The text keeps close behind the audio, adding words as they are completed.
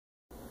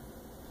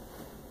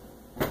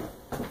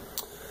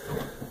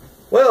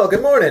Well,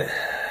 good morning.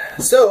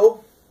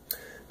 So,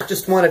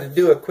 just wanted to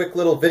do a quick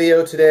little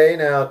video today.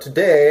 Now,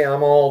 today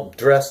I'm all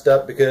dressed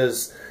up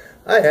because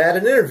I had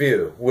an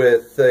interview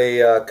with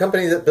a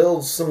company that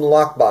builds some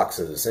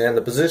lockboxes, and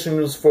the position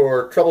was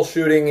for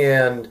troubleshooting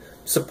and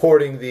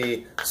supporting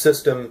the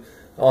system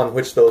on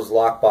which those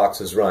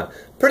lockboxes run.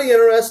 Pretty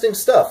interesting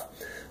stuff.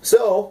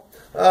 So,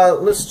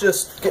 let's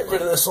just get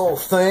rid of this whole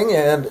thing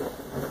and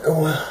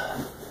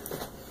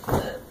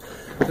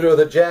throw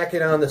the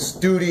jacket on the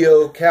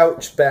studio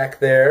couch back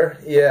there.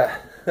 Yeah,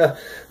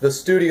 the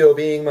studio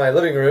being my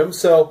living room.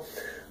 So,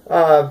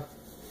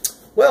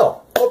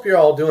 well, hope you're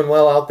all doing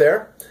well out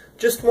there.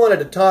 Just wanted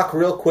to talk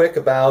real quick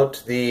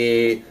about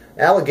the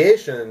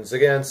allegations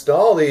against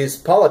all these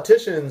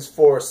politicians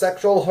for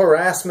sexual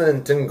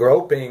harassment and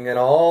groping and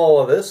all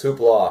of this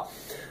hoopla.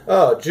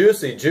 Oh,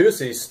 juicy,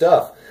 juicy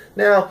stuff.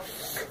 Now,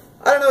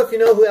 I don't know if you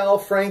know who Al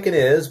Franken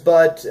is,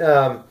 but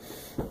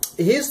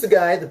he's the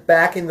guy that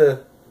back in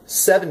the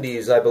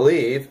 70s, I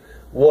believe,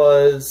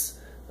 was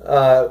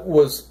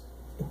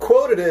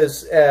quoted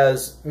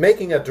as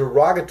making a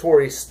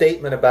derogatory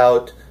statement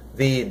about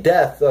the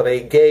death of a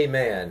gay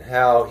man,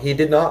 how he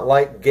did not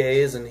like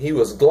gays and he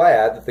was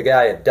glad that the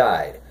guy had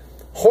died.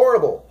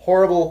 Horrible,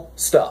 horrible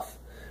stuff,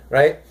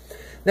 right?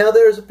 Now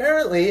there's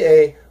apparently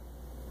a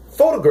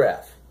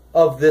photograph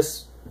of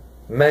this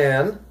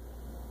man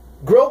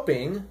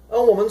groping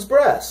a woman's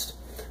breast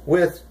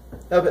with,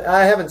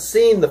 I haven't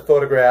seen the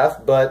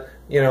photograph, but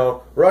you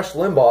know, Rush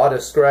Limbaugh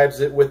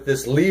describes it with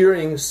this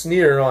leering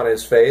sneer on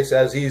his face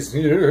as he's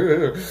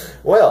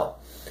well,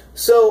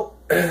 so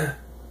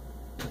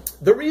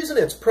the reason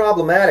it's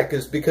problematic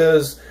is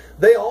because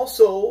they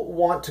also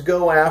want to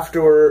go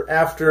after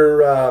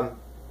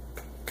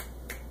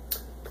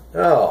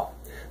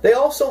they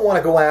also want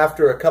to go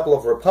after a couple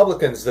of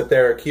Republicans that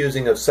they're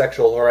accusing of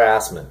sexual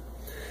harassment.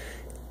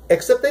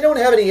 Except they don't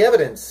have any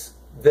evidence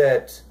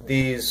that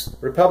these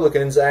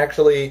Republicans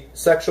actually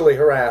sexually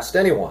harassed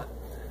anyone.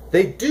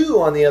 They do,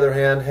 on the other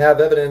hand, have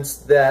evidence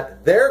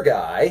that their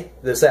guy,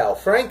 this Al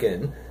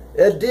Franken,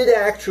 did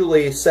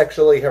actually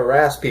sexually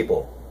harass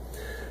people.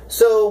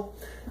 So,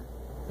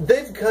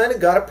 they've kind of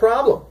got a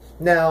problem.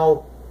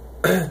 Now,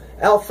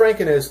 Al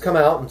Franken has come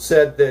out and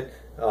said that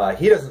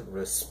he doesn't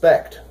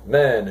respect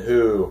men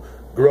who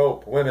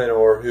grope women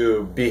or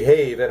who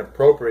behave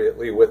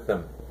inappropriately with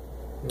them.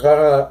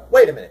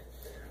 Wait a minute.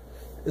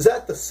 Is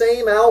that the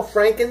same Al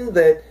Franken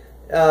that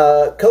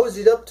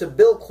cozied up to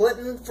Bill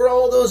Clinton for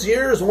all those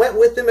years, went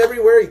with him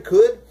everywhere he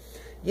could?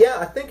 Yeah,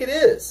 I think it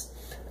is.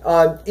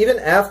 Even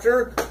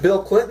after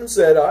Bill Clinton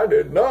said, "I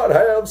did not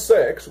have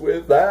sex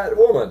with that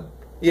woman."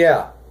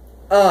 Yeah.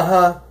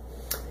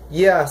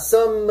 Yeah,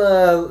 some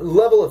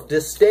level of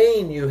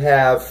disdain you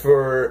have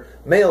for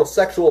male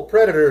sexual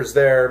predators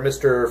there,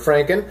 Mr.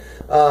 Franken.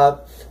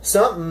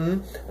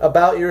 Something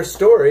about your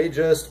story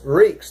just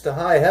reeks to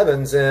high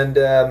heavens, and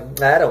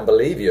I don't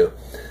believe you.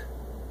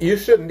 You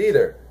shouldn't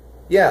either.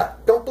 Yeah,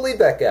 don't believe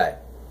that guy.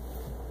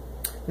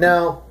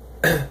 Now,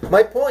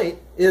 my point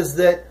is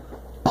that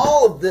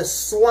all of this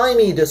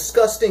slimy,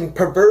 disgusting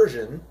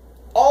perversion,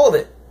 all of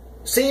it,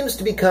 seems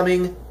to be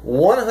coming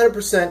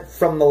 100%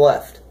 from the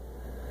left.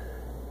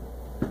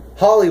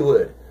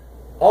 Hollywood,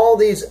 all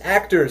these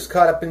actors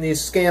caught up in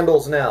these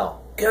scandals now.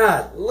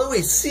 God,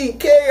 Louis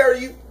C.K., are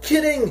you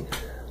kidding?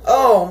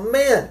 Oh,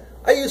 man,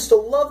 I used to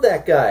love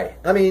that guy.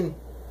 I mean,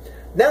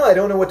 now I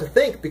don't know what to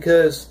think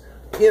because,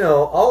 you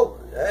know,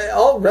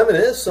 I'll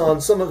reminisce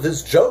on some of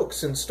his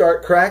jokes and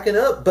start cracking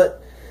up,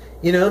 but,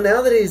 you know,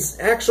 now that he's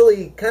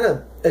actually kind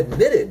of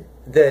admitted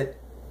that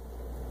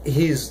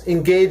he's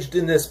engaged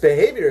in this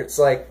behavior, it's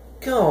like,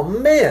 oh,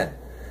 man,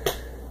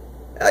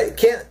 I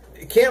can't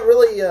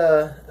really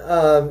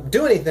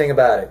do anything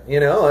about it, you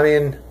know? I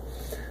mean,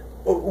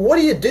 what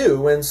do you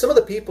do when some of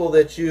the people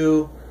that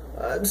you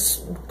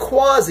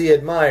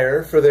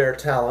quasi-admire for their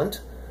talent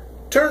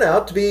turn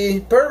out to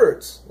be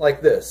perverts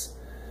like this?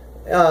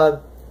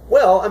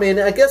 Well, I mean,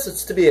 I guess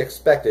it's to be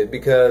expected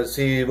because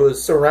he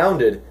was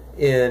surrounded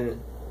in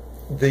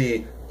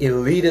the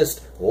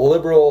elitist,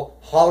 liberal,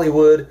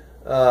 Hollywood,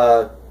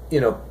 you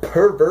know,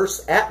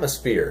 perverse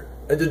atmosphere.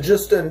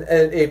 Just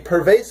a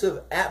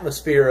pervasive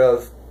atmosphere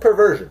of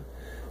perversion.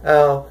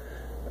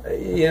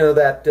 You know,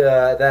 that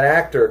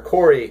actor,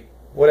 Corey,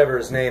 whatever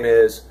his name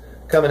is,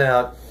 coming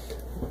out.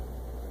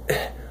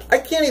 I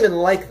can't even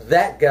like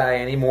that guy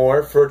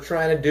anymore for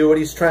trying to do what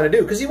he's trying to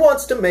do, because he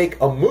wants to make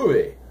a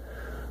movie.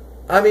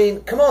 I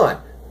mean, come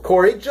on,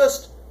 Corey,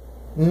 just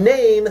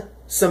name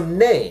some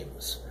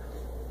names.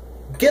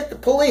 Get the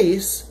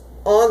police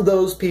on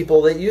those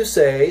people that you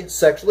say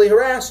sexually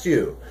harassed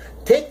you.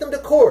 Take them to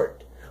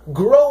court.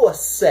 Grow a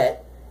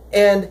set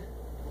and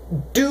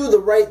do the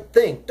right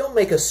thing. Don't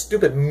make a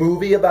stupid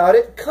movie about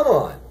it. Come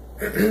on.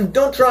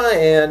 Don't try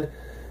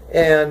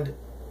and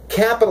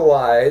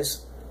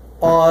capitalize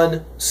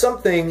on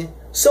something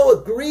so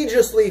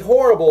egregiously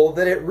horrible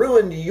that it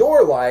ruined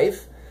your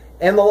life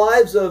and the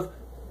lives of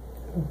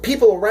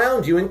people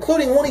around you,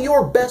 including one of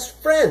your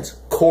best friends,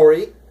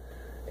 Corey.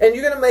 And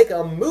you're going to make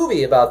a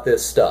movie about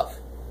this stuff.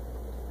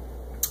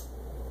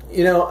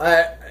 You know,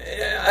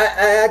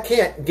 I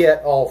can't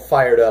get all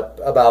fired up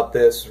about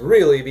this,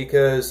 really,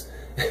 because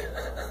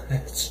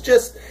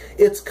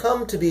it's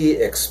come to be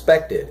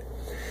expected.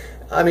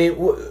 I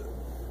mean,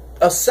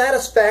 a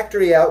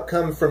satisfactory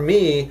outcome for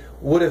me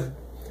would have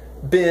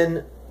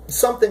been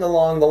something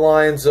along the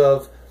lines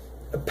of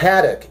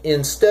Paddock,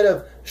 instead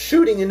of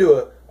shooting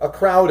into a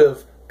crowd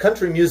of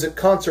country music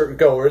concert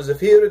goers, if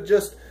he would have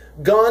just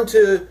gone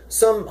to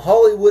some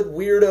Hollywood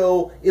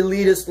weirdo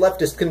elitist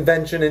leftist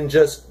convention and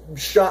just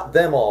shot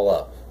them all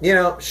up. You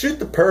know, shoot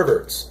the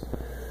perverts.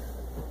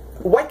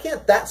 Why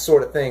can't that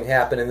sort of thing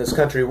happen in this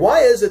country? Why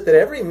is it that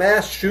every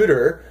mass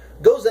shooter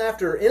goes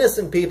after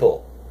innocent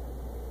people?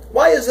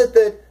 Why is it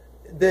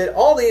that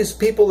all these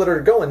people that are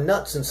going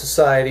nuts in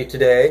society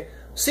today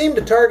seem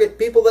to target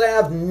people that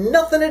have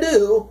nothing to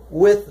do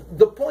with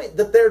the point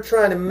that they're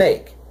trying to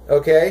make?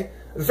 Okay?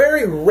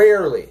 Very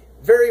rarely,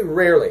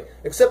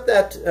 except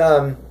that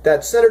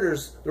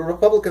the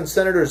Republican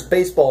senator's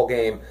baseball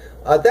game.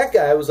 That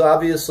guy was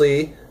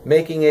obviously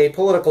making a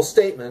political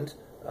statement.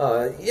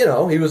 You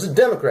know, he was a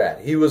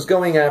Democrat. He was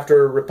going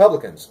after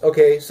Republicans.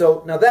 Okay,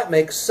 so now that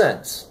makes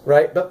sense,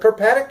 right? But for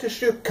Paddock to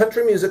shoot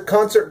country music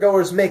concert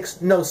goers makes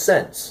no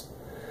sense.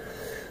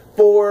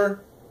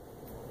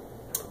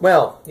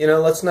 Well, you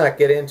know, let's not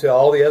get into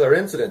all the other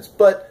incidents,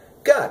 but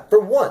God, for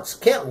once,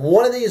 can't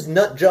one of these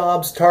nut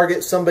jobs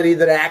target somebody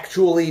that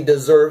actually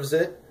deserves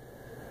it?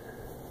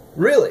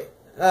 Really?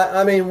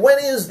 I mean, when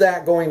is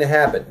that going to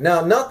happen?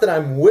 Now, not that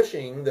I'm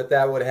wishing that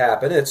that would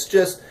happen, it's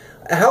just,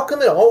 how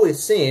come it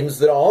always seems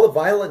that all the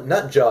violent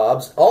nut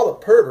jobs, all the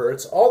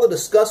perverts, all the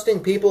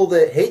disgusting people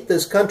that hate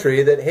this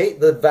country, that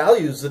hate the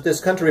values that this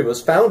country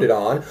was founded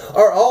on,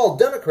 are all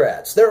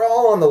Democrats? They're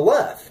all on the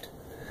left.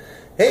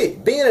 Hey,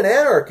 being an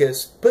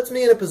anarchist puts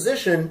me in a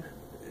position,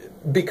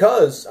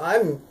 because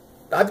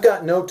I've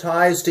got no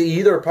ties to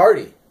either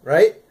party,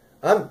 right?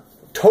 I'm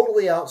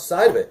totally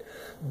outside of it.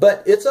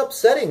 But it's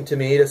upsetting to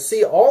me to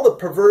see all the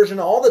perversion,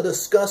 all the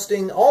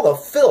disgusting, all the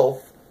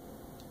filth,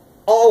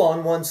 all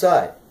on one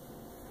side.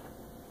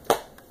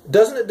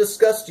 Doesn't it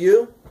disgust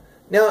you?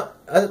 Now,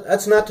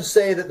 that's not to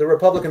say that the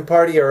Republican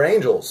Party are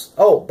angels.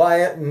 Oh,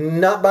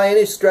 not by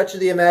any stretch of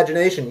the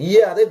imagination.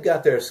 Yeah, they've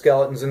got their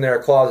skeletons in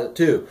their closet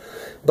too.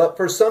 But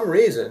for some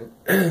reason,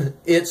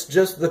 it's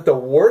just that the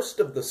worst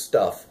of the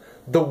stuff,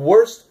 the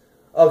worst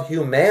of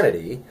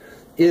humanity,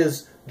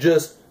 is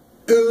just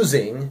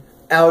oozing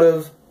out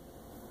of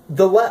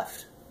the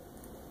left,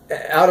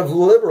 out of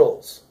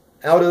liberals,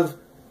 out of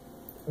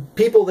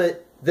people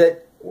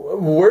that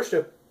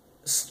worship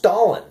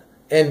Stalin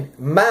and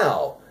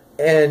Mao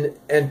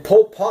and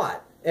Pol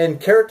Pot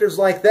and characters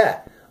like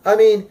that. I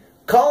mean,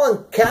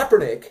 Colin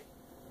Kaepernick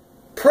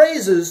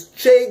praises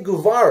Che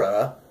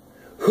Guevara,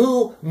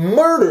 who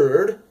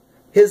murdered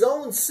his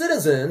own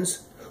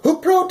citizens who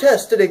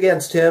protested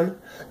against him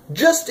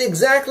just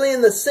exactly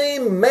in the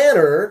same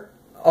manner,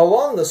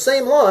 along the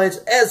same lines,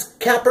 as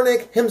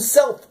Kaepernick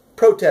himself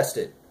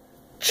protested.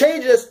 Che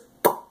just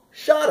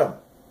shot him.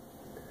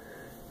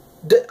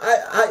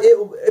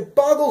 It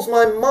boggles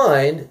my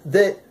mind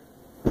that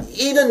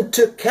even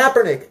to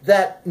Kaepernick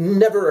that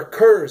never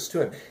occurs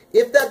to him.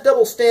 If that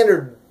double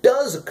standard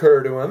does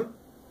occur to him,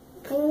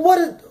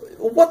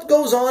 what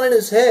goes on in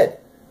his head?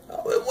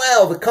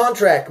 Well, the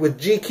contract with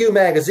GQ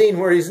magazine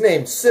where he's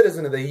named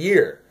Citizen of the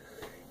Year.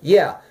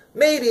 Yeah,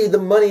 maybe the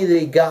money that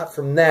he got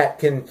from that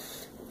can,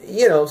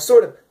 you know,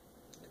 sort of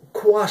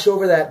quash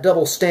over that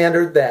double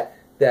standard,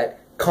 that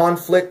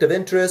conflict of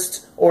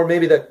interests, or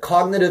maybe the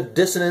cognitive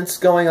dissonance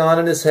going on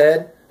in his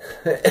head,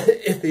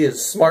 if he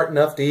is smart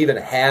enough to even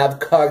have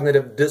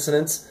cognitive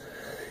dissonance.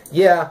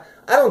 Yeah,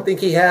 I don't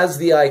think he has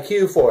the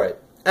IQ for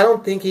it. I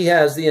don't think he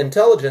has the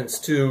intelligence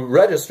to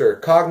register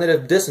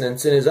cognitive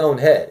dissonance in his own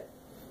head.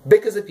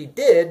 Because if he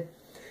did,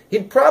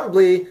 he'd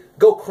probably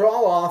go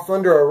crawl off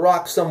under a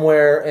rock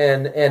somewhere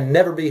and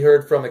never be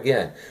heard from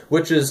again,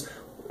 which was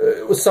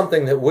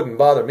something that wouldn't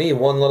bother me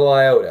one little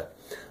iota.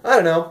 I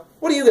don't know.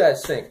 What do you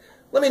guys think?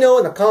 Let me know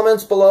in the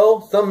comments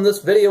below. Thumb this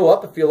video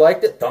up if you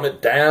liked it. Thumb it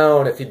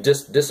down if you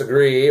just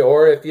disagree.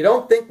 Or if you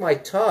don't think my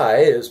tie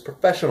is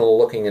professional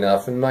looking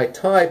enough. And my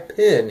tie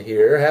pin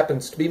here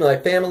happens to be my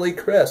family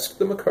crest,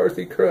 the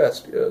McCarthy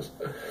crest. Yes,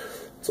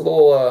 it's a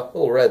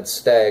little red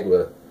stag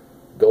with a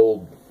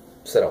gold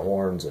set of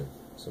horns and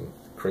some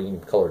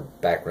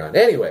cream-colored background.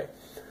 Anyway,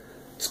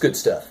 it's good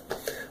stuff.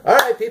 All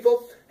right,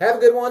 people. Have a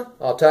good one.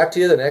 I'll talk to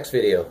you in the next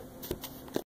video.